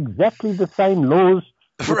Africa with exactly the same laws,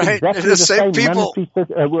 exactly the same people.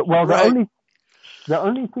 The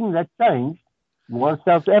only thing that changed was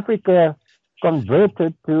South Africa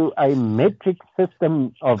converted to a metric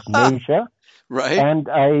system of measure, and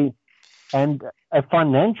a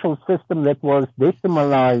financial system that was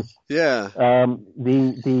decimalized.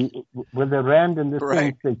 With the rand and the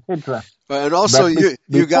cents, etc. And also,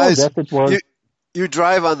 you guys, you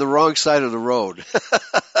drive on the wrong side of the road,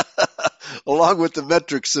 along with the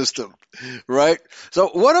metric system, right? So,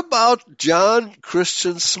 what about John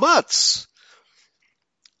Christian Smuts?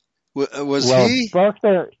 Was he?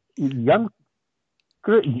 Pastor young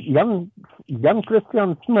Christian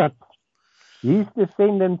Smuts, his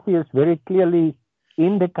descendancy is very clearly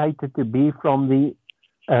indicated to be from the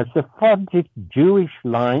Sephardic Jewish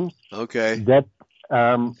line. That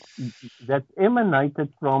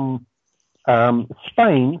emanated from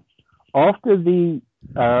Spain after the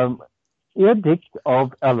edict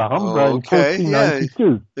of Alhambra in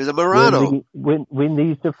 1492. He's a Marrano. When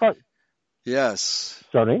the Sephardic... Yes.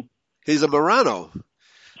 Sorry? He's a Marrano.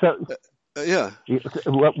 So,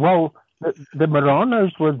 well, the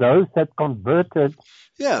Marranos were those that converted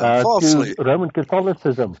falsely to Roman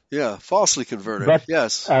Catholicism. Yeah, falsely converted. But,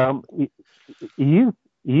 yes.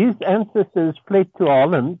 His ancestors fled to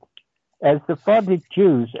Holland as Sephardic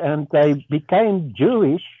Jews, and they became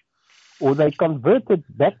Jewish, or they converted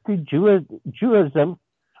back to Judaism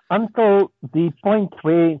until the point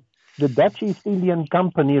where the Dutch East Indian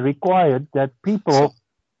Company required that people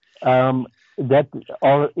that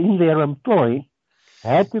are in their employ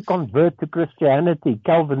had to convert to Christianity,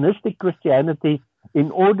 Calvinistic Christianity,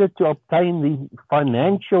 in order to obtain the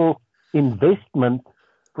financial investment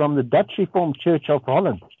from the Dutch Reformed Church of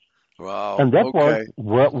Holland. Wow. And that was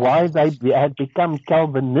why they had become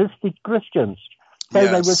Calvinistic Christians. So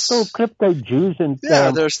they were still crypto-Jews. And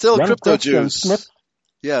they're still crypto-Jews.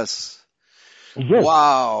 Yes.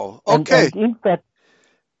 Wow. Okay. And in fact,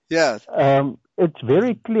 it's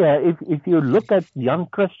very clear if you look at young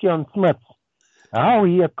Christian Smith, how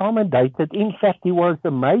he accommodated. In fact, he was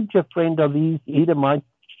a major friend of these Edomite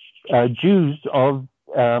Jews of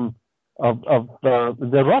the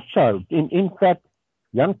Rothschilds. In fact,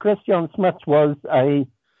 young Christian Smith was a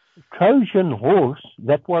Trojan horse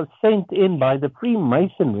that was sent in by the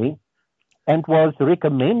Freemasonry and was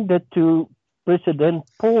recommended to President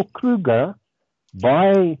Paul Kruger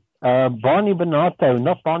by Barney Bonato,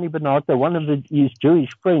 not Barney Bonato, one of his Jewish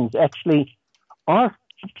friends, actually asked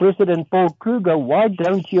President Paul Kruger, why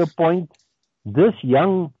don't you appoint this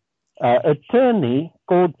young attorney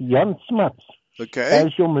called Jan Smuts Okay.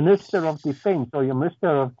 as your Minister of Defense or your Minister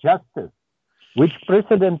of Justice, which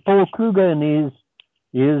President Paul Kruger and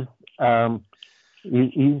his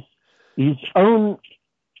own,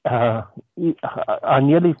 I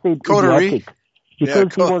nearly said Coterie. idiotic,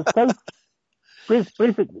 because he was so,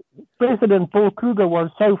 President Paul Kruger was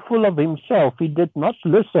so full of himself, he did not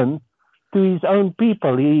listen to his own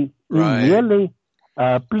people. He merely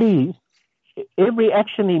pleased. Every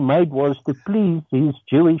action he made was to please his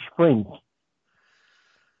Jewish friends.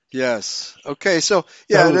 Yes. Okay. So,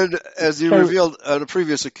 and then, as you revealed on a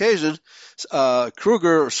previous occasion,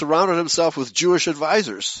 Kruger surrounded himself with Jewish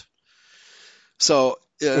advisors. So,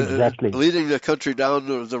 exactly. leading the country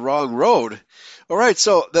down the wrong road. All right.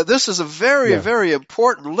 So, this is a very, very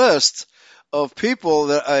important list of people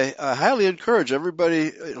that I highly encourage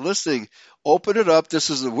everybody listening. Open it up. This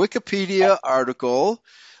is a Wikipedia article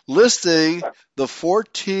listing the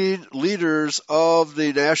 14 leaders of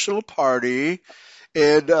the National Party.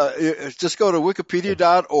 And just go to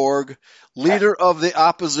wikipedia.org, leader of the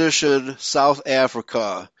opposition, South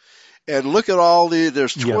Africa. And look at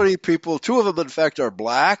there's 20 people. 2 of them, in fact, are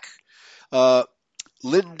black.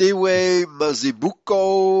 Lindiwe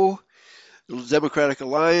Mazibuko, Democratic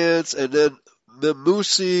Alliance, and then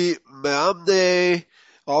Memusi Meamde,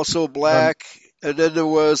 also black. And then there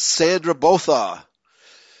was Sandra Botha.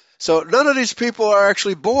 So none of these people are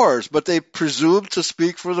actually Boers, but they presume to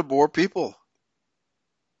speak for the Boer people.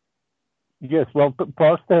 Yes, well,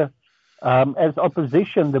 Pastor, as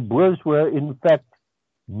opposition, the Boers were in fact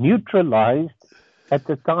neutralized at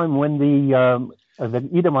the time when the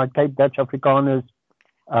Edomite Cape Dutch Afrikaners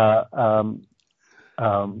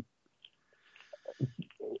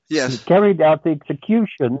carried out the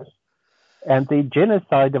executions and the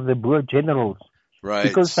genocide of the Boer generals, right?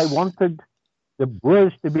 Because they wanted the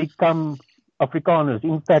Boers to become Afrikaners.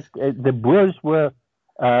 In fact, the Boers were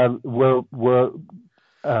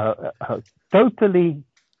totally,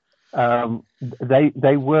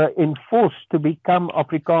 they were enforced to become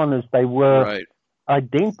Afrikaners. They were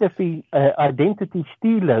identity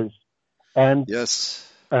stealers, and they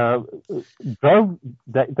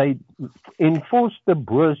enforced the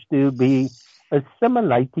Boers to be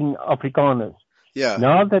assimilating Afrikaners. Yeah.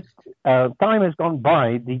 Now that time has gone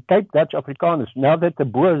by, the Cape Dutch Afrikaners, now that the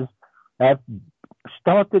Boers have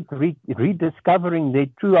started rediscovering their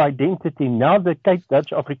true identity, now the Cape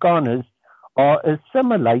Dutch Afrikaners are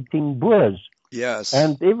assimilating Boers. Yes.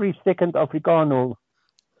 And every second Afrikaner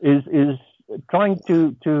is trying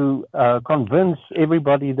to convince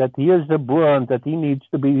everybody that he is a Boer and that he needs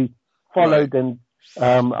to be followed. Right.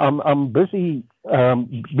 And I'm busy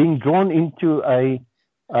being drawn into a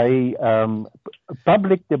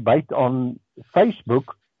public debate on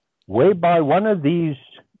Facebook, whereby one of these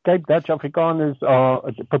Cape Dutch Afrikaners are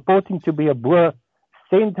purporting to be a Boer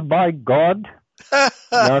sent by God.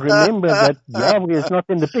 Now remember that Yahweh is not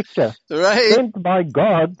in the picture. Right. Sent by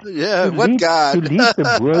God. Yeah, to what lead, God? To lead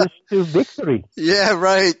the Boers to victory. Yeah,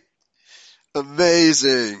 right.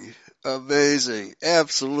 Amazing.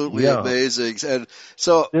 Absolutely amazing. And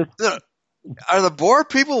so, are the Boer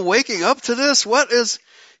people waking up to this? What is,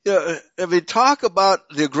 talk about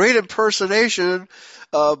the great impersonation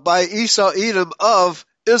by Esau Edom of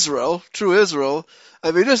Israel, true Israel.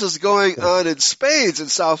 I mean, this is going on in spades in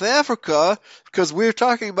South Africa, because we're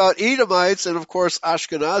talking about Edomites and, of course,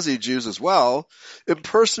 Ashkenazi Jews as well,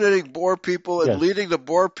 impersonating Boer people and leading the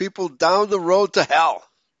Boer people down the road to hell.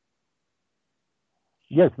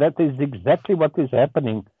 Yes, that is exactly what is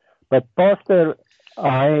happening. But, Pastor,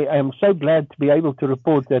 I am so glad to be able to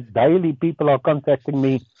report that daily people are contacting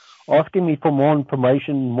me, asking me for more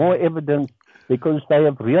information, more evidence, because they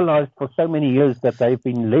have realized for so many years that they've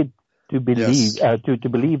been led to believe to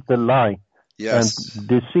believe the lie and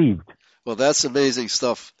deceived. Well, that's amazing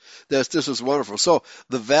stuff. This is wonderful. So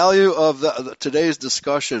the value of today's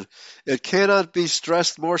discussion, it cannot be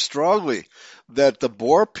stressed more strongly that the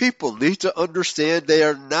Boer people need to understand they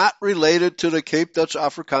are not related to the Cape Dutch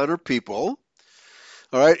Afrikaner people.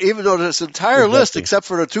 All right, even though this entire list, except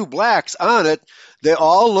for the 2 blacks on it, they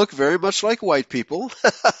all look very much like white people,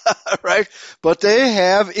 right? But they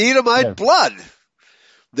have Edomite blood.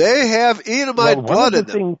 They have Edomite blood in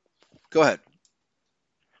them. Go ahead.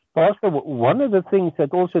 Pastor, one of the things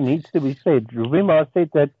that also needs to be said, remember I said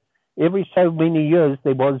that every so many years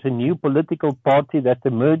there was a new political party that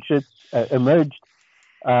emerged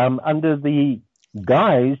under the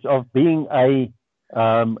guise of being a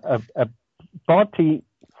party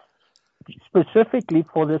specifically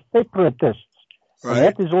for the separatists. Right. And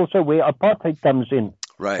that is also where apartheid comes in.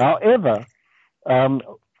 Right. However,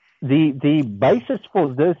 the basis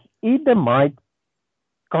for this Edomite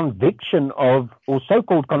conviction of, or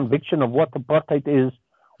so-called conviction of what apartheid is,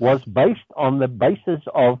 was based on the basis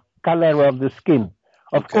of color of the skin.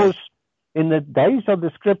 Of course, in the days of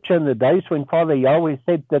the scripture, in the days when Father Yahweh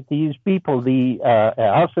said that these people, the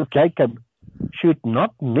house of Jacob, should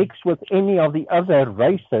not mix with any of the other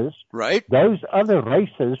races. Right. Those other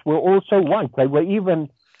races were also white. They were even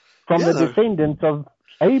from the descendants of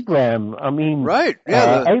Abraham. I mean, right.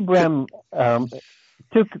 Yeah, Abraham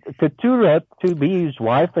took Keturah to be his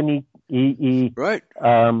wife, and he right.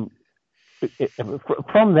 From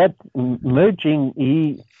that merging,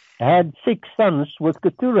 he had 6 sons with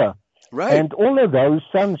Keturah. Right. And all of those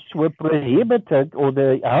sons were prohibited, or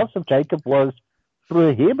the house of Jacob was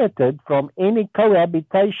prohibited from any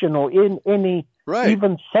cohabitation or in any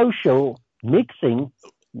even social mixing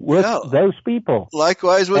with those people.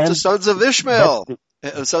 Likewise with the sons of Ishmael,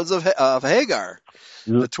 sons of Hagar,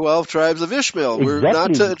 the 12 tribes of Ishmael. Exactly. We're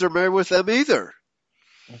not to intermarry with them either.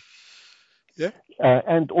 Yeah.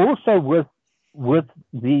 And also with all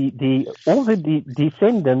the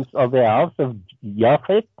descendants of the house of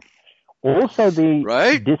Japheth, also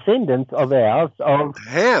the descendants of the house of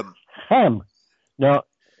Ham. Now,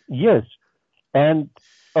 yes, and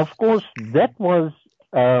of course that was,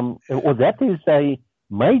 or that is a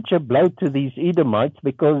major blow to these Edomites,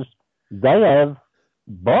 because they have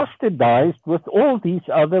bastardized with all these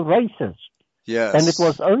other races. Yes. And it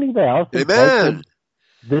was only the house of Jacob,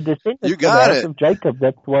 the descendants of the house of Jacob,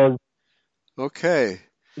 that was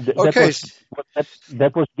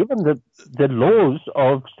that was given the laws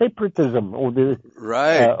of separatism, or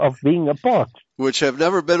of being apart, which have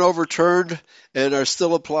never been overturned and are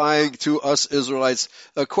still applying to us Israelites.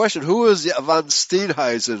 A question: who is Van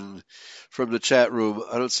Steenhuisen from the chat room?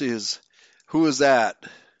 I don't see his. Who is that?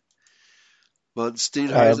 Van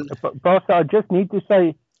Steenhuisen. Pastor, I just need to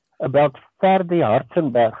say about Ferdi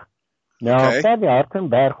Hartzenberg. Now, Ferdi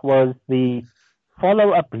Hartzenberg was the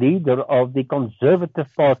follow-up leader of the Conservative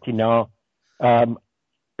Party. Now,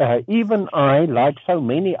 even I, like so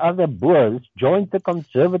many other Boers, joined the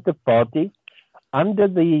Conservative Party under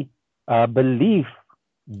the belief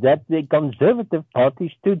that the Conservative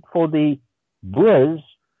Party stood for the Boers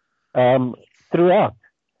throughout.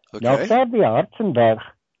 Now, Ferdi Hartzenberg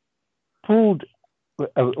pulled,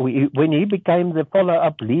 when he became the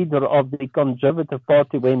follow-up leader of the Conservative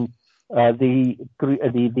Party, when the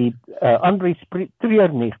Andries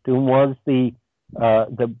Treachery, who was the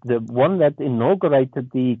one that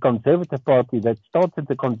inaugurated the Conservative Party, that started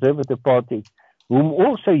the Conservative Party, whom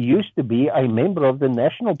also used to be a member of the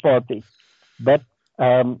National Party. But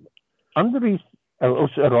Andries,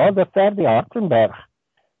 rather Ferdi Hartzenberg,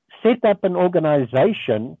 set up an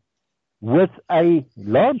organization with a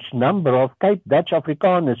large number of Cape Dutch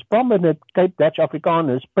Afrikaners, prominent Cape Dutch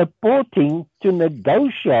Afrikaners, purporting to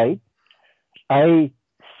negotiate a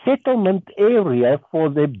settlement area for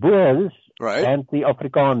the Boers and the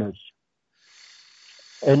Afrikaners.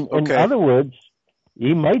 In other words,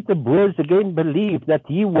 he made the Boers again believe that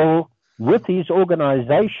he will, with his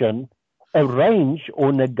organization, arrange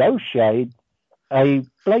or negotiate a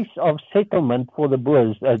place of settlement for the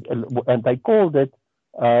Boers, and they called it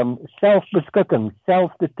self-beskikking,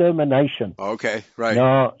 self-determination.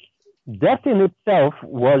 Now, that in itself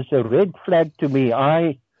was a red flag to me.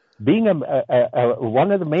 Being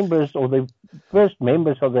one of the members, or the first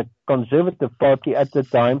members of the Conservative Party at the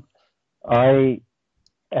time, I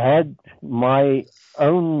had my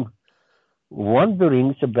own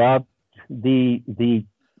wonderings about the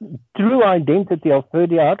true identity of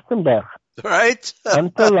Ferdi Hartzenberg.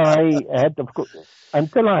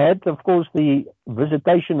 Until I had, of course, the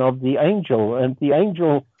visitation of the angel, and the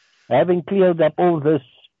angel, having cleared up all this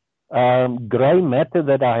grey matter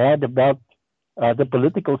that I had about the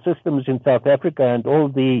political systems in South Africa and all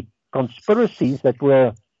the conspiracies that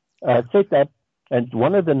were set up. And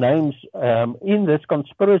one of the names in this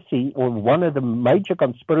conspiracy, or one of the major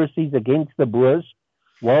conspiracies against the Boers,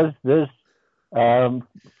 was this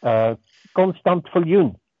Constant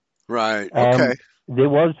Viljoen. There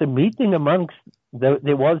was a meeting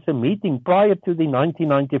there was a meeting prior to the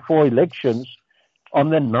 1994 elections, on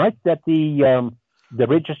the night that the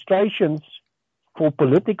registrations for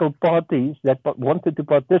political parties that wanted to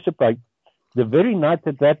participate, the very night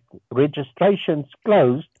that registrations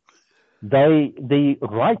closed, the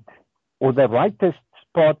right, or the rightist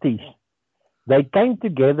parties, they came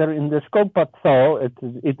together in the Skopatsaal.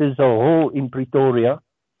 It is a hall in Pretoria.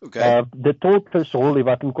 The tortoise hall, if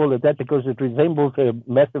I can call it that, because it resembles a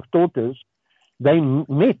massive tortoise. They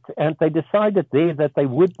met and they decided there that they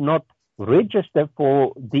would not register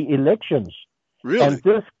for the elections. And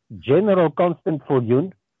this General Constant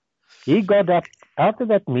Viljoen, he got up after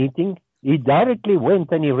that meeting, He directly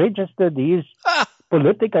went and he registered his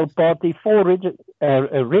political party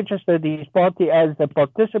registered his party as a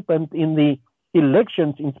participant in the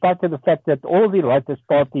elections, in spite of the fact that all the rightist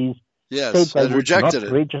parties said they would not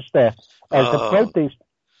register as a protest.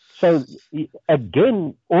 So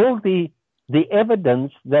again, all the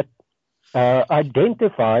evidence that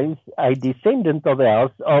identifies a descendant of the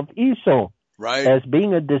house of Esau as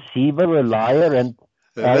being a deceiver, a liar, and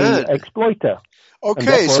an exploiter.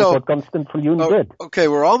 Okay, so what Constant did. Okay,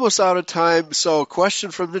 we're almost out of time. So,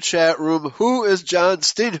 question from the chat room: who is John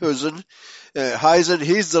Steenhuisen? Heisen,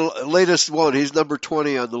 he's the latest one. He's number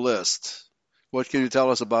 20 on the list. What can you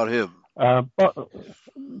tell us about him? Pastor,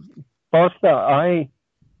 I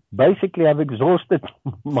basically have exhausted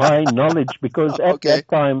my knowledge because at that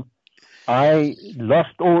time I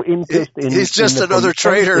lost all interest in. He's just another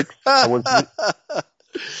traitor.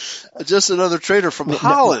 Just another traitor from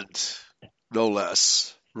Holland. No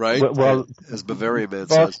less, right? Well, as Bavarian man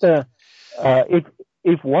Pastor, says.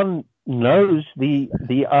 If one knows the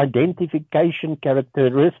identification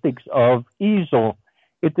characteristics of Esau,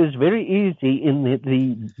 it is very easy in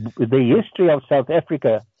the history of South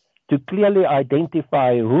Africa to clearly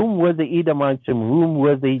identify whom were the Edomites and whom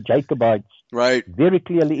were the Jacobites. Right. Very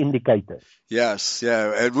clearly indicated. Yes,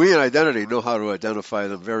 yeah. And we in Identity know how to identify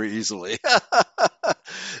them very easily.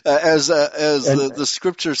 As the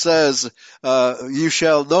scripture says, you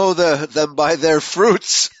shall know them by their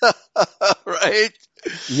fruits. Right?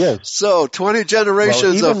 Yes. So 20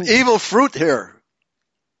 generations of evil fruit here.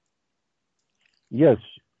 Yes.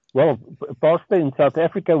 Well, Pastor, in South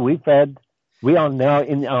Africa, we are now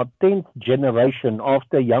in our 10th generation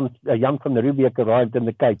after Jan van der Riebeeck arrived in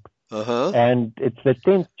the Cape. And it's the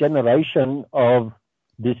 10th generation of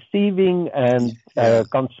deceiving and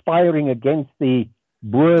conspiring against the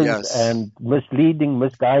Boers and misleading,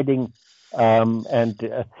 misguiding, and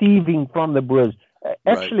thieving from the Boers.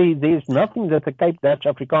 Actually, there's nothing that the Cape Dutch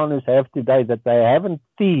Afrikaners have today that they haven't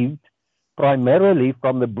thieved primarily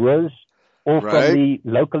from the Boers or from the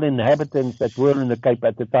local inhabitants that were in the Cape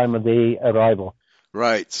at the time of their arrival.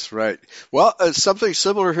 Right, right. Well, something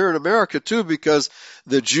similar here in America, too, because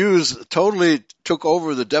the Jews totally took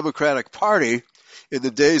over the Democratic Party in the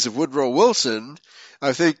days of Woodrow Wilson.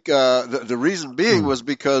 I think the reason being was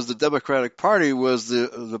because the Democratic Party was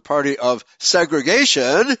the party of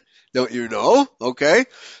segregation, don't you know? Okay.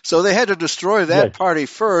 So they had to destroy that party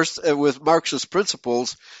first with Marxist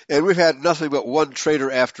principles, and we've had nothing but one traitor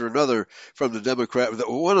after another from the Democrat.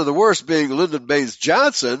 One of the worst being Lyndon Baines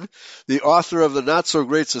Johnson, the author of the Not So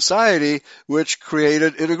Great Society, which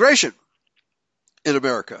created integration in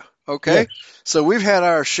America. Okay. Yes. So we've had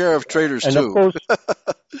our share of traitors and too. Of course,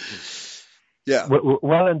 yeah.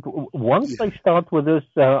 Well, and once they start with this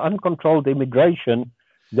uncontrolled immigration,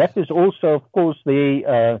 that is also, of course,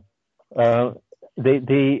 the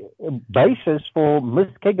basis for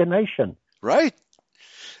miscegenation. Right.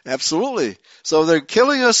 Absolutely. So they're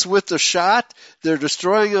killing us with the shot. They're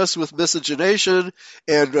destroying us with miscegenation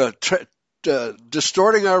and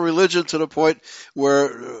distorting our religion to the point where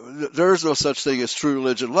there is no such thing as true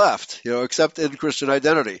religion left, except in Christian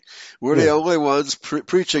Identity. We're the only ones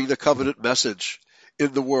preaching the covenant message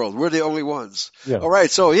in the world. We're the only ones. Yeah. All right.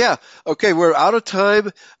 So, okay, we're out of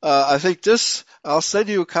time. I think I'll send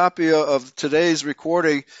you a copy of today's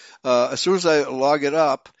recording as soon as I log it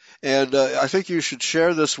up. And I think you should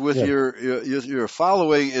share this with your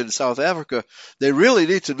following in South Africa. They really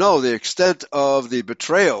need to know the extent of the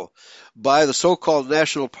betrayal by the so-called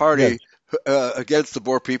National Party against the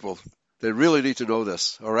Boer people. They really need to know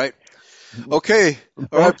this. All right. Okay.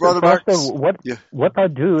 All right, Brother Marcus. What I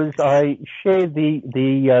do is I share the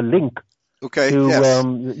link to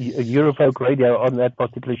Eurofolk Radio on that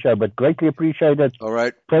particular show, but greatly appreciate it. All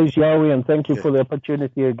right. Praise Yahweh, and thank you for the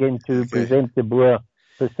opportunity again to present the Boer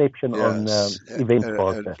perception on events,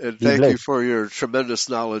 Pastor. And thank you for your tremendous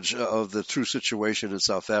knowledge of the true situation in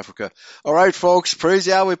South Africa. All right, folks, praise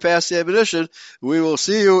Yahweh, pass the ammunition. We will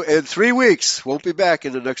see you in 3 weeks. Won't be back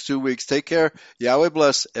in the next 2 weeks. Take care. Yahweh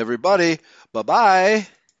bless everybody. Bye-bye.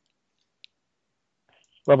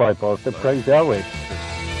 Bye-bye, Pastor. Praise Yahweh.